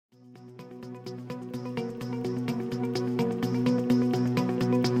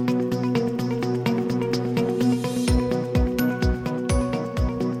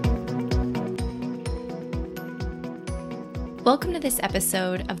Welcome to this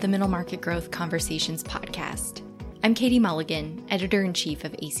episode of the Middle Market Growth Conversations podcast. I'm Katie Mulligan, Editor-in-Chief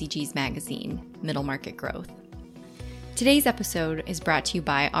of ACG's magazine, Middle Market Growth. Today's episode is brought to you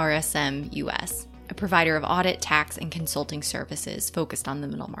by RSM US, a provider of audit, tax, and consulting services focused on the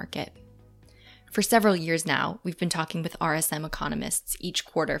middle market. For several years now, we've been talking with RSM economists each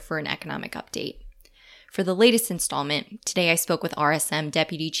quarter for an economic update. For the latest installment, today I spoke with RSM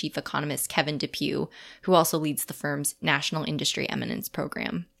Deputy Chief Economist Kevin Depew, who also leads the firm's National Industry Eminence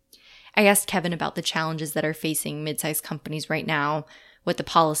Program. I asked Kevin about the challenges that are facing mid-sized companies right now, what the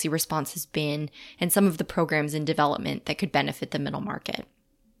policy response has been, and some of the programs in development that could benefit the middle market.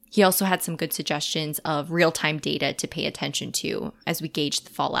 He also had some good suggestions of real-time data to pay attention to as we gauge the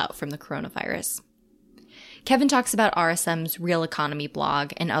fallout from the coronavirus. Kevin talks about RSM's Real Economy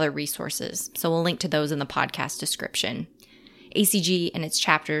blog and other resources, so we'll link to those in the podcast description. ACG and its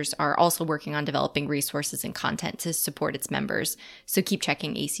chapters are also working on developing resources and content to support its members, so keep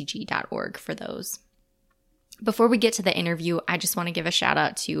checking acg.org for those. Before we get to the interview, I just want to give a shout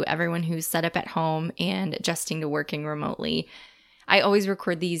out to everyone who's set up at home and adjusting to working remotely. I always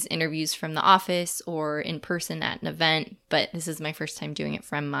record these interviews from the office or in person at an event, but this is my first time doing it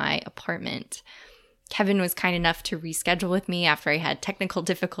from my apartment. Kevin was kind enough to reschedule with me after I had technical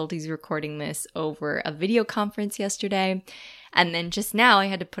difficulties recording this over a video conference yesterday. And then just now I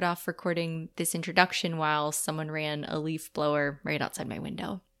had to put off recording this introduction while someone ran a leaf blower right outside my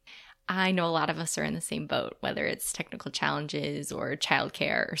window. I know a lot of us are in the same boat, whether it's technical challenges or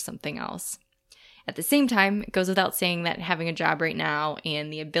childcare or something else. At the same time, it goes without saying that having a job right now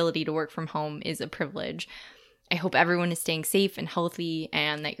and the ability to work from home is a privilege. I hope everyone is staying safe and healthy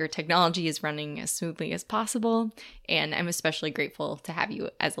and that your technology is running as smoothly as possible. And I'm especially grateful to have you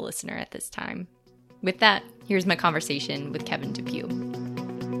as a listener at this time. With that, here's my conversation with Kevin Depew.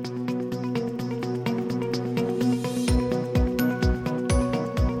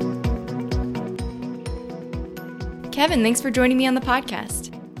 Kevin, thanks for joining me on the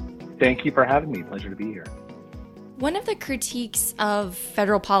podcast. Thank you for having me. Pleasure to be here. One of the critiques of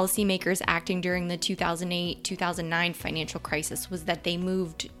federal policymakers acting during the 2008-2009 financial crisis was that they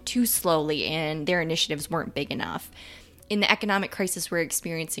moved too slowly and their initiatives weren't big enough. In the economic crisis we're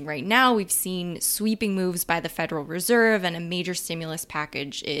experiencing right now, we've seen sweeping moves by the Federal Reserve and a major stimulus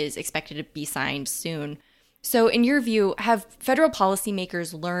package is expected to be signed soon. So in your view, have federal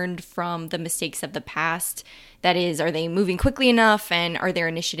policymakers learned from the mistakes of the past? That is, are they moving quickly enough and are their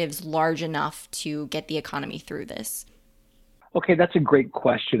initiatives large enough to get the economy through this? Okay, that's a great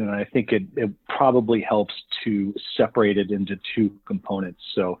question. And I think it probably helps to separate it into two components.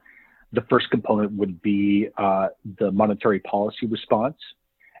 So the first component would be the monetary policy response.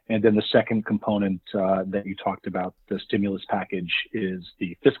 And then the second component that you talked about, the stimulus package, is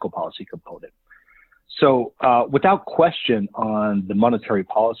the fiscal policy component. So without question on the monetary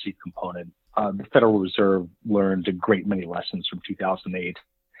policy component, the Federal Reserve learned a great many lessons from 2008.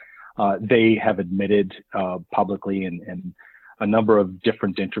 They have admitted publicly in a number of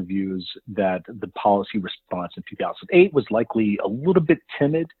different interviews that the policy response in 2008 was likely a little bit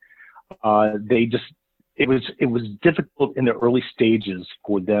timid. It was difficult in the early stages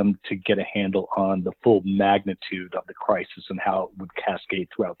for them to get a handle on the full magnitude of the crisis and how it would cascade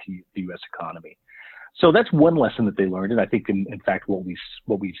throughout the U.S. economy. So that's one lesson that they learned, and I think, in fact, what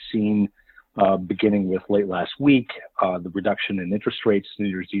we've seen beginning with late last week, the reduction in interest rates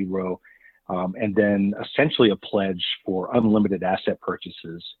near zero, and then essentially a pledge for unlimited asset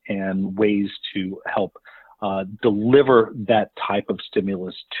purchases and ways to help deliver that type of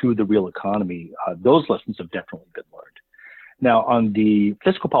stimulus to the real economy. Those lessons have definitely been learned. Now, on the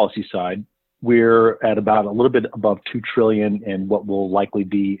fiscal policy side, we're at about a little bit above $2 trillion in what will likely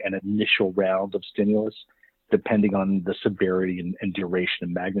be an initial round of stimulus, depending on the severity and duration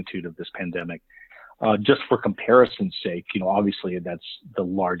and magnitude of this pandemic. Just for comparison's sake, obviously that's the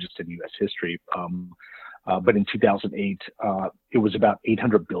largest in U.S. history. But in 2008, it was about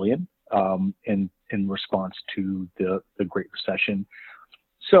 $800 billion in response to the Great Recession.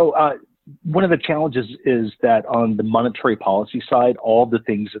 So one of the challenges is that on the monetary policy side, all the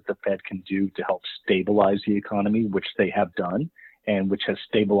things that the Fed can do to help stabilize the economy, which they have done, and which has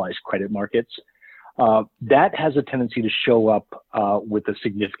stabilized credit markets, that has a tendency to show up with a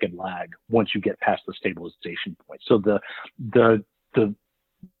significant lag once you get past the stabilization point. So the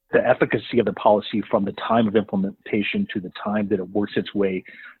efficacy of the policy from the time of implementation to the time that it works its way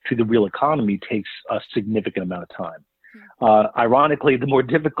to the real economy takes a significant amount of time. Ironically, the more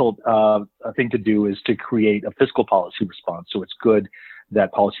difficult thing to do is to create a fiscal policy response. So it's good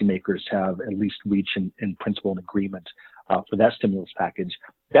that policymakers have at least reached in principle an agreement for that stimulus package.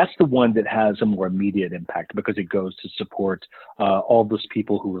 That's the one that has a more immediate impact because it goes to support all those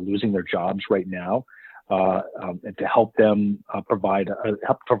people who are losing their jobs right now, and to help them provide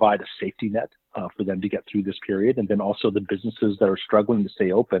a safety net for them to get through this period, and then also the businesses that are struggling to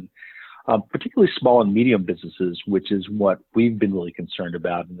stay open, particularly small and medium businesses, which is what we've been really concerned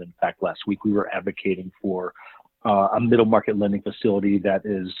about. And in fact, last week we were advocating for a middle market lending facility that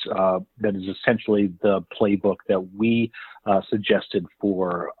is essentially the playbook that we suggested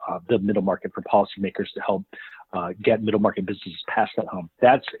for the middle market for policymakers to help get middle market businesses past that hump.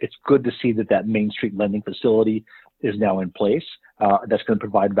 It's good to see that Main Street lending facility is now in place. That's going to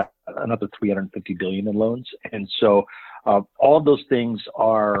provide about another $350 billion in loans, and so all of those things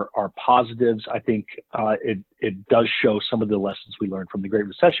are positives. I think it does show some of the lessons we learned from the Great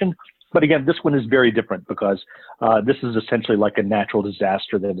Recession. But again, this one is very different because this is essentially like a natural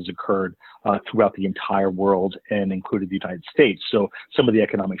disaster that has occurred throughout the entire world and included the United States. So some of the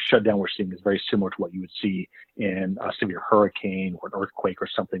economic shutdown we're seeing is very similar to what you would see in a severe hurricane or an earthquake or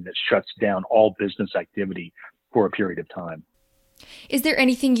something that shuts down all business activity for a period of time. Is there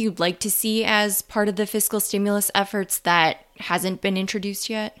anything you'd like to see as part of the fiscal stimulus efforts that hasn't been introduced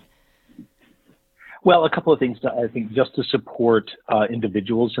yet? Well, a couple of things. I think just to support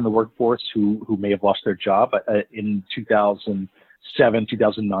individuals in the workforce who may have lost their job. In 2007,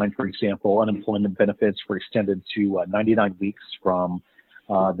 2009, for example, unemployment benefits were extended to 99 weeks from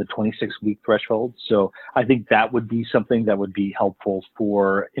the 26-week threshold. So I think that would be something that would be helpful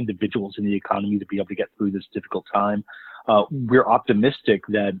for individuals in the economy to be able to get through this difficult time. We're optimistic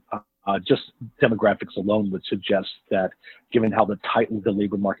that just demographics alone would suggest that, given how tight the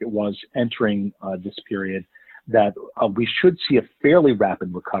labor market was entering this period, that we should see a fairly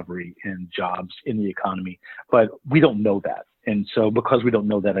rapid recovery in jobs in the economy. But we don't know that. And so because we don't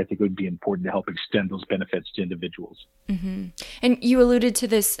know that, I think it would be important to help extend those benefits to individuals. Mm-hmm. And you alluded to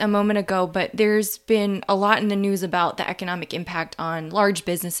this a moment ago, but there's been a lot in the news about the economic impact on large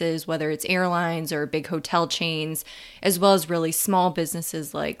businesses, whether it's airlines or big hotel chains, as well as really small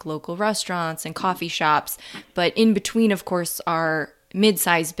businesses like local restaurants and coffee shops. But in between, of course, are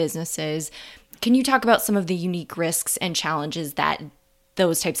mid-sized businesses. Can you talk about some of the unique risks and challenges that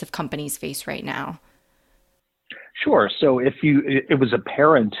those types of companies face right now? Sure. So it was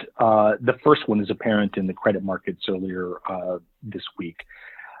apparent, the first one is apparent in the credit markets earlier this week.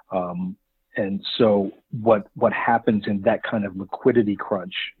 And so what happens in that kind of liquidity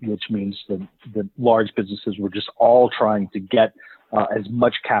crunch, which means the large businesses were just all trying to get as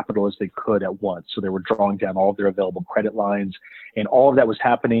much capital as they could at once. So they were drawing down all of their available credit lines, and all of that was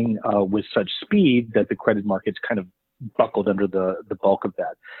happening with such speed that the credit markets kind of buckled under the bulk of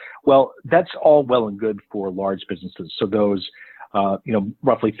that. Well, that's all well and good for large businesses. So those,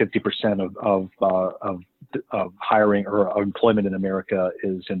 roughly 50% of hiring or employment in America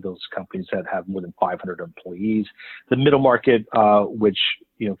is in those companies that have more than 500 employees. The middle market, which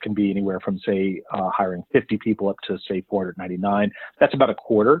can be anywhere from say hiring 50 people up to say 499. That's about a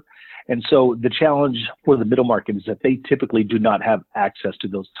quarter. And so the challenge for the middle market is that they typically do not have access to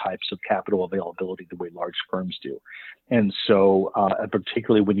those types of capital availability the way large firms do. And so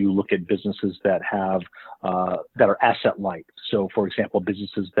particularly when you look at businesses that are asset light. So for example,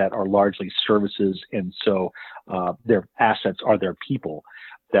 businesses that are largely services, and so their assets are their people,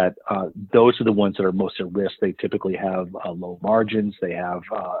 that those are the ones that are most at risk. They typically have low margins. They have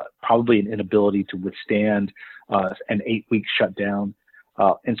probably an inability to withstand an 8-week shutdown.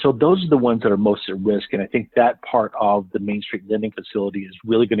 And so those are the ones that are most at risk. And I think that part of the Main Street lending facility is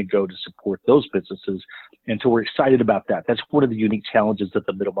really going to go to support those businesses. And so we're excited about that. That's one of the unique challenges that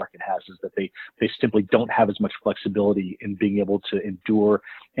the middle market has, is that they simply don't have as much flexibility in being able to endure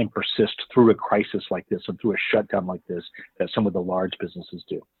and persist through a crisis like this and through a shutdown like this that some of the large businesses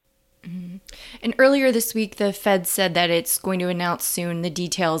do. Mm-hmm. And earlier this week, the Fed said that it's going to announce soon the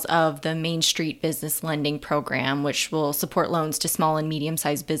details of the Main Street Business Lending Program, which will support loans to small and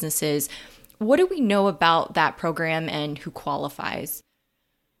medium-sized businesses. What do we know about that program and who qualifies?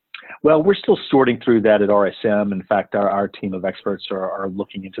 Well, we're still sorting through that at RSM. In fact, our team of experts are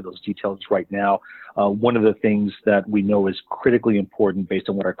looking into those details right now. One of the things that we know is critically important based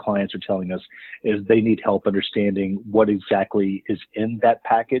on what our clients are telling us is they need help understanding what exactly is in that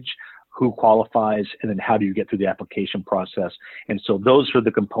package, who qualifies, and then how do you get through the application process. And so those are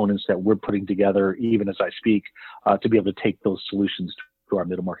the components that we're putting together, even as I speak, to be able to take those solutions to our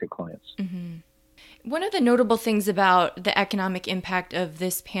middle market clients. Mm-hmm. One of the notable things about the economic impact of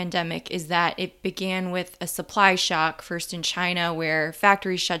this pandemic is that it began with a supply shock, first in China, where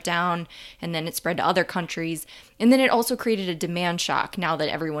factories shut down, and then it spread to other countries. And then it also created a demand shock now that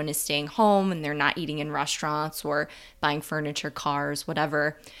everyone is staying home and they're not eating in restaurants or buying furniture, cars,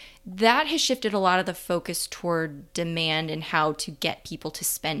 whatever. That has shifted a lot of the focus toward demand and how to get people to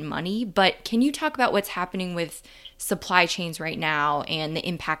spend money. But can you talk about what's happening with supply chains right now and the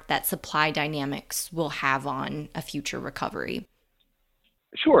impact that supply dynamics will have on a future recovery?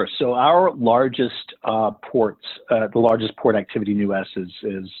 Sure. So our largest ports, the largest port activity in the U.S.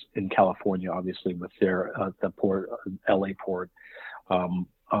 is in California, obviously, with their the port, LA port,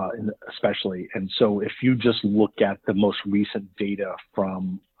 especially. And so if you just look at the most recent data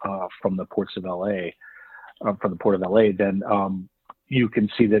from the ports of LA, from the port of LA, then you can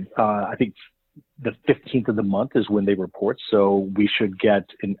see that I think the 15th of the month is when they report. So we should get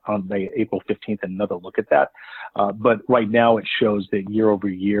on April 15th another look at that. But right now it shows that year over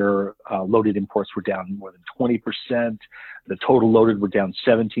year, loaded imports were down more than 20%. The total loaded were down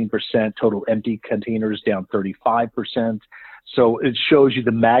 17%. Total empty containers down 35%. So it shows you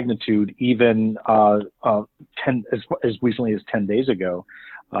the magnitude, even as recently as 10 days ago,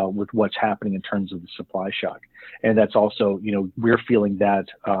 with what's happening in terms of the supply shock. And that's also, we're feeling that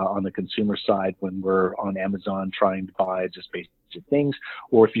on the consumer side when we're on Amazon trying to buy just basic things,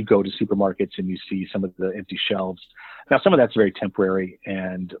 or if you go to supermarkets and you see some of the empty shelves. Now, some of that's very temporary,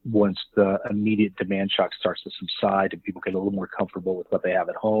 and once the immediate demand shock starts to subside and people get a little more comfortable with what they have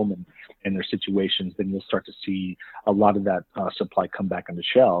at home and their situations, then you'll start to see a lot of that supply come back on the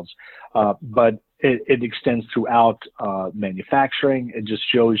shelves. But it extends throughout manufacturing. It just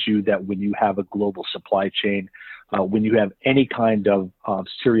shows you that when you have a global supply chain, when you have any kind of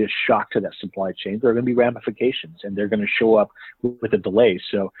serious shock to that supply chain, there are going to be ramifications, and they're going to show up with a delay.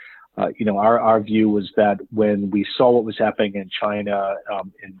 So, our view was that when we saw what was happening in China,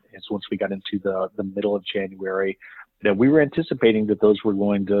 and once we got into the middle of January, that we were anticipating that those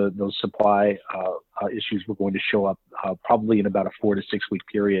supply issues were going to show up probably in about a 4 to 6 week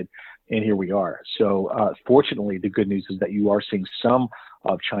period. And here we are. So fortunately, the good news is that you are seeing some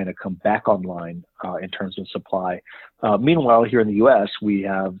of China come back online in terms of supply. Meanwhile, here in the U.S., we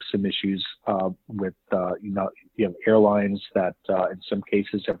have some issues with airlines that in some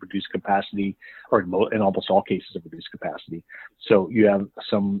cases have reduced capacity, or in almost all cases have reduced capacity. So you have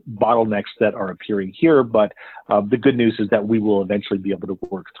some bottlenecks that are appearing here, but the good news is that we will eventually be able to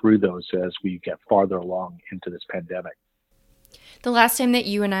work through those as we get farther along into this pandemic. The last time that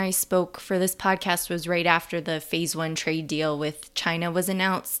you and I spoke for this podcast was right after the phase 1 trade deal with China was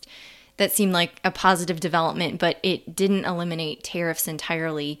announced. That seemed like a positive development, but it didn't eliminate tariffs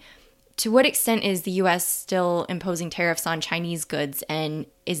entirely. To what extent is the U.S. still imposing tariffs on Chinese goods, and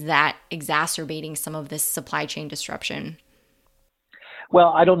is that exacerbating some of this supply chain disruption?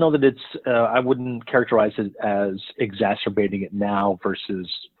 Well, I don't know that I wouldn't characterize it as exacerbating it now versus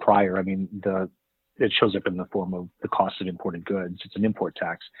prior. I mean, it shows up in the form of the cost of imported goods. It's an import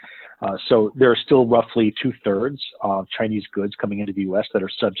tax. So there are still roughly 2/3 of Chinese goods coming into the U.S. that are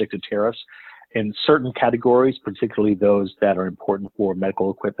subject to tariffs. In certain categories, particularly those that are important for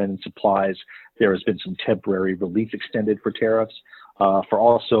medical equipment and supplies, there has been some temporary relief extended for tariffs. For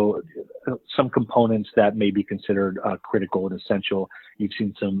also some components that may be considered critical and essential, you've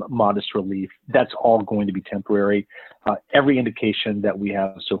seen some modest relief. That's all going to be temporary. Every indication that we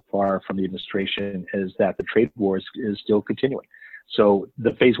have so far from the administration is that the trade war is still continuing. So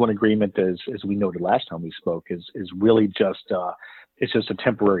the phase 1 agreement, as we noted last time we spoke, is really just it's just a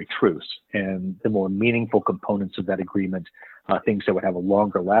temporary truce. And the more meaningful components of that agreement, things that would have a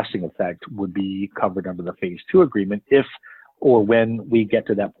longer lasting effect, would be covered under the phase 2 agreement if or when we get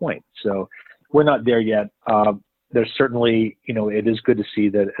to that point. So we're not there yet. There's certainly, it is good to see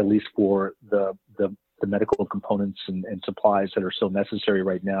that at least for the medical components and supplies that are so necessary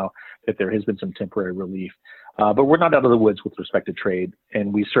right now, that there has been some temporary relief. But we're not out of the woods with respect to trade,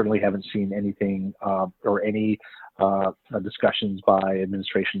 and we certainly haven't seen anything or any discussions by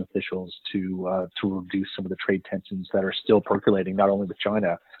administration officials to reduce some of the trade tensions that are still percolating, not only with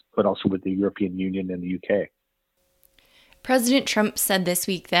China, but also with the European Union and the UK. President Trump said this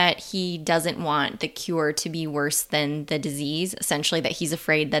week that he doesn't want the cure to be worse than the disease, essentially that he's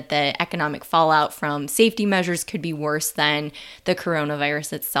afraid that the economic fallout from safety measures could be worse than the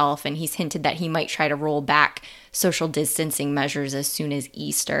coronavirus itself. And he's hinted that he might try to roll back social distancing measures as soon as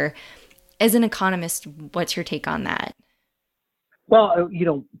Easter. As an economist, what's your take on that? Well,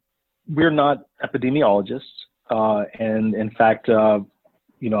 we're not epidemiologists. And in fact,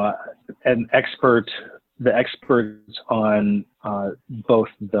 the experts on both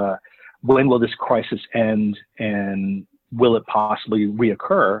the when will this crisis end and will it possibly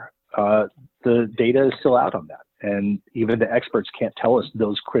reoccur? The data is still out on that. And even the experts can't tell us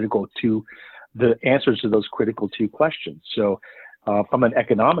the answers to those critical two questions. So from an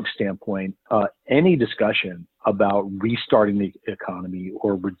economic standpoint, any discussion about restarting the economy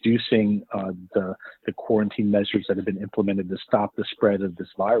or reducing the quarantine measures that have been implemented to stop the spread of this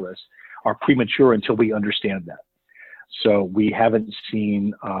virus are premature until we understand that. So we haven't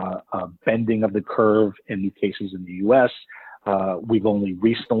seen a bending of the curve in new cases in the U.S. We've only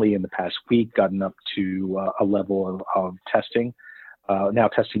recently, in the past week, gotten up to a level of testing, now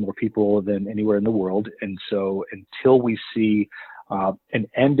testing more people than anywhere in the world. And so until we see an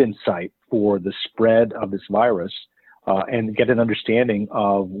end in sight for the spread of this virus and get an understanding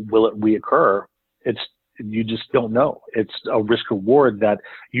of will it reoccur, you just don't know. It's a risk reward that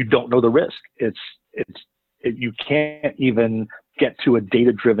you don't know the risk. You can't even get to a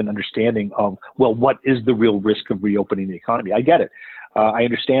data-driven understanding of, well, what is the real risk of reopening the economy? I get it. I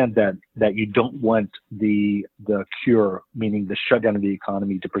understand that you don't want the cure, meaning the shutdown of the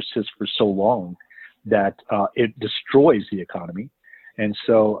economy, to persist for so long that it destroys the economy. And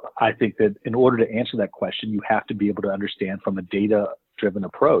so I think that in order to answer that question, you have to be able to understand from a data-driven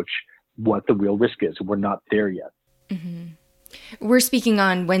approach what the real risk is. We're not there yet. Mm-hmm. We're speaking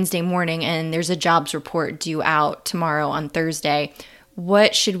on Wednesday morning, and there's a jobs report due out tomorrow on Thursday.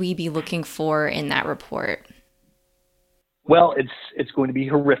 What should we be looking for in that report? Well, it's going to be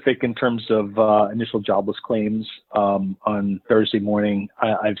horrific in terms of initial jobless claims. On Thursday morning,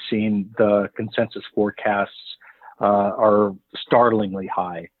 I've seen the consensus forecasts are startlingly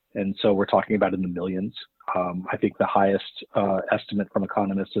high, and so we're talking about in the millions. I think the highest estimate from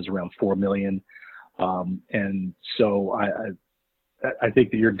economists is around 4 million. And so I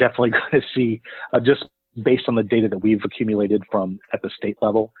think that you're definitely going to see, just based on the data that we've accumulated from at the state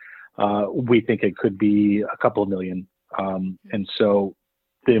level, we think it could be a couple of million. And so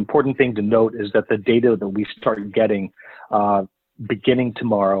the important thing to note is that the data that we start getting beginning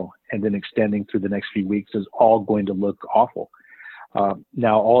tomorrow and then extending through the next few weeks is all going to look awful.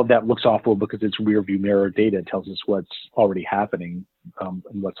 Now, all of that looks awful because it's rear view mirror data. It tells us what's already happening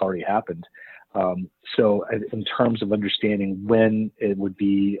and what's already happened. So in terms of understanding when it would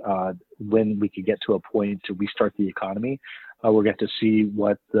be, when we could get to a point to restart the economy, we'll get to see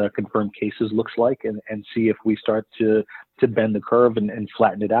what the confirmed cases looks like and see if we start to bend the curve and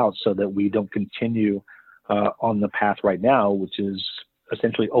flatten it out so that we don't continue on the path right now, which is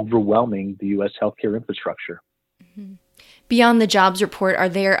essentially overwhelming the U.S. healthcare infrastructure. Mm-hmm. Beyond the jobs report, are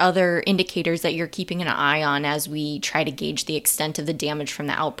there other indicators that you're keeping an eye on as we try to gauge the extent of the damage from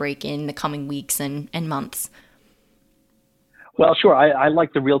the outbreak in the coming weeks and months? Well, sure. I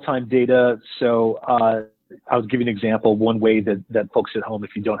like the real-time data. So I'll give you an example. One way that folks at home,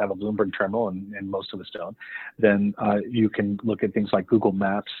 if you don't have a Bloomberg terminal, and most of us don't, then you can look at things like Google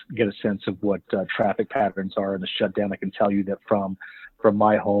Maps, get a sense of what traffic patterns are in the shutdown. I can tell you that from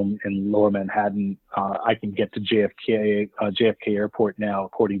my home in Lower Manhattan, I can get to JFK Airport now,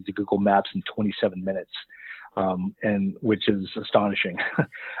 according to Google Maps, in 27 minutes, and which is astonishing.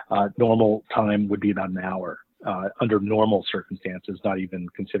 Normal time would be about an hour under normal circumstances, not even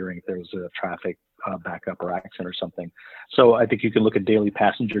considering if there was a traffic backup or accident or something. So I think you can look at daily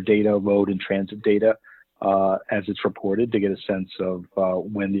passenger data, road and transit data, as it's reported, to get a sense of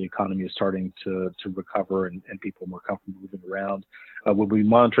when the economy is starting to recover and people are more comfortable moving around. When we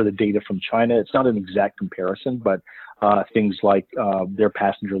monitor the data from China, it's not an exact comparison, but things like their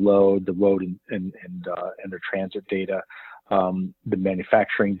passenger load, the road and their transit data, the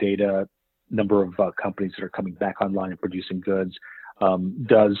manufacturing data, number of companies that are coming back online and producing goods,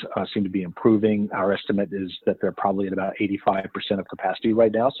 does seem to be improving. Our estimate is that they're probably at about 85% of capacity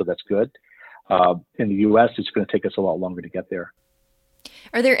right now, so that's good. In the U.S., it's going to take us a lot longer to get there.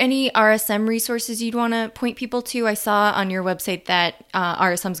 Are there any RSM resources you'd want to point people to? I saw on your website that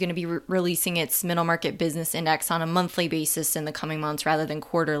RSM is going to be releasing its middle market business index on a monthly basis in the coming months rather than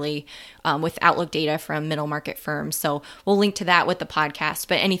quarterly, with outlook data from middle market firms. So we'll link to that with the podcast.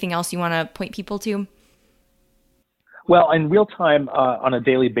 But anything else you want to point people to? Well, in real time, on a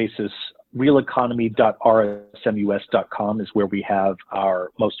daily basis, realeconomy.rsmus.com is where we have our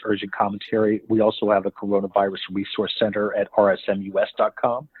most urgent commentary. We also have a coronavirus resource center at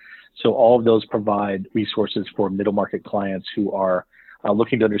rsmus.com. So all of those provide resources for middle market clients who are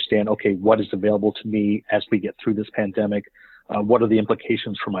looking to understand, okay, what is available to me as we get through this pandemic? What are the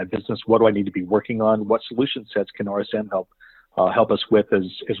implications for my business? What do I need to be working on? What solution sets can RSM help us with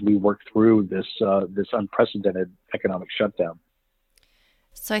as we work through this unprecedented economic shutdown?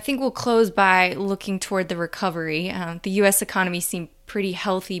 So I think we'll close by looking toward the recovery. The U.S. economy seemed pretty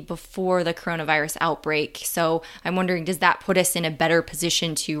healthy before the coronavirus outbreak. So I'm wondering, does that put us in a better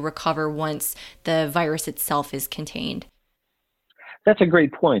position to recover once the virus itself is contained? That's a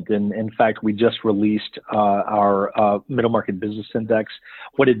great point. And in fact, we just released our middle market business index.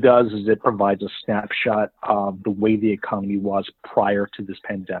 What it does is it provides a snapshot of the way the economy was prior to this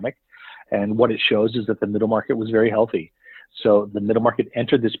pandemic. And what it shows is that the middle market was very healthy. So the middle market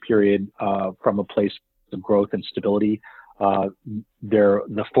entered this period from a place of growth and stability.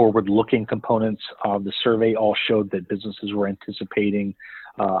 The forward-looking components of the survey all showed that businesses were anticipating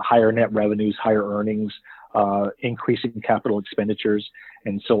higher net revenues, higher earnings, increasing capital expenditures.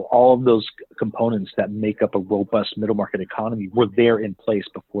 And so all of those components that make up a robust middle market economy were there in place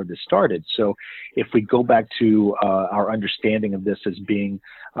before this started. So if we go back to our understanding of this as being,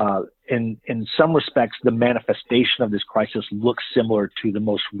 in some respects, the manifestation of this crisis looks similar to the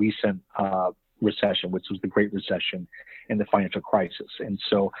most recent recession, which was the Great Recession and the financial crisis. And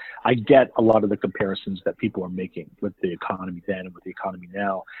so I get a lot of the comparisons that people are making with the economy then and with the economy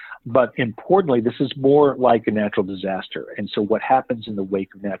now. But importantly, this is more like a natural disaster. And so what happens in the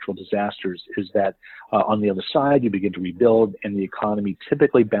wake of natural disasters is that on the other side, you begin to rebuild, and the economy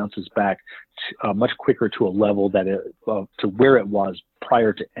typically bounces back much quicker to a level that to where it was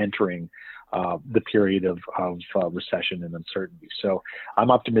prior to entering the period of recession and uncertainty. So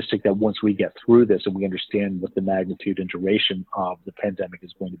I'm optimistic that once we get through this and we understand what the magnitude and duration of the pandemic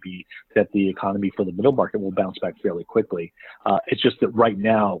is going to be, that the economy for the middle market will bounce back fairly quickly. It's just that right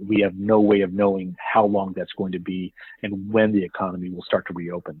now we have no way of knowing how long that's going to be and when the economy will start to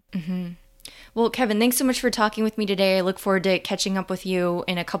reopen. Mm-hmm. Well, Kevin, thanks so much for talking with me today. I look forward to catching up with you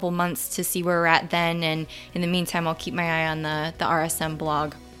in a couple months to see where we're at then. And in the meantime, I'll keep my eye on the RSM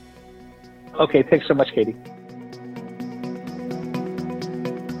blog. Okay, thanks so much, Katie.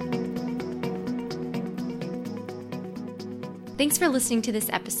 Thanks for listening to this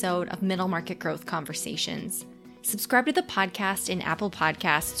episode of Middle Market Growth Conversations. Subscribe to the podcast in Apple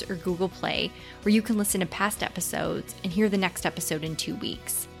Podcasts or Google Play, where you can listen to past episodes and hear the next episode in 2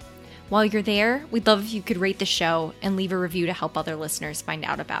 weeks. While you're there, we'd love if you could rate the show and leave a review to help other listeners find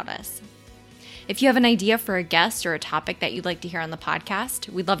out about us. If you have an idea for a guest or a topic that you'd like to hear on the podcast,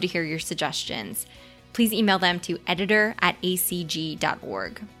 we'd love to hear your suggestions. Please email them to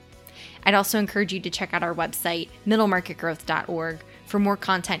editor@acg.org. I'd also encourage you to check out our website, middlemarketgrowth.org, for more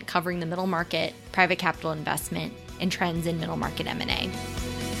content covering the middle market, private capital investment, and trends in middle market M&A.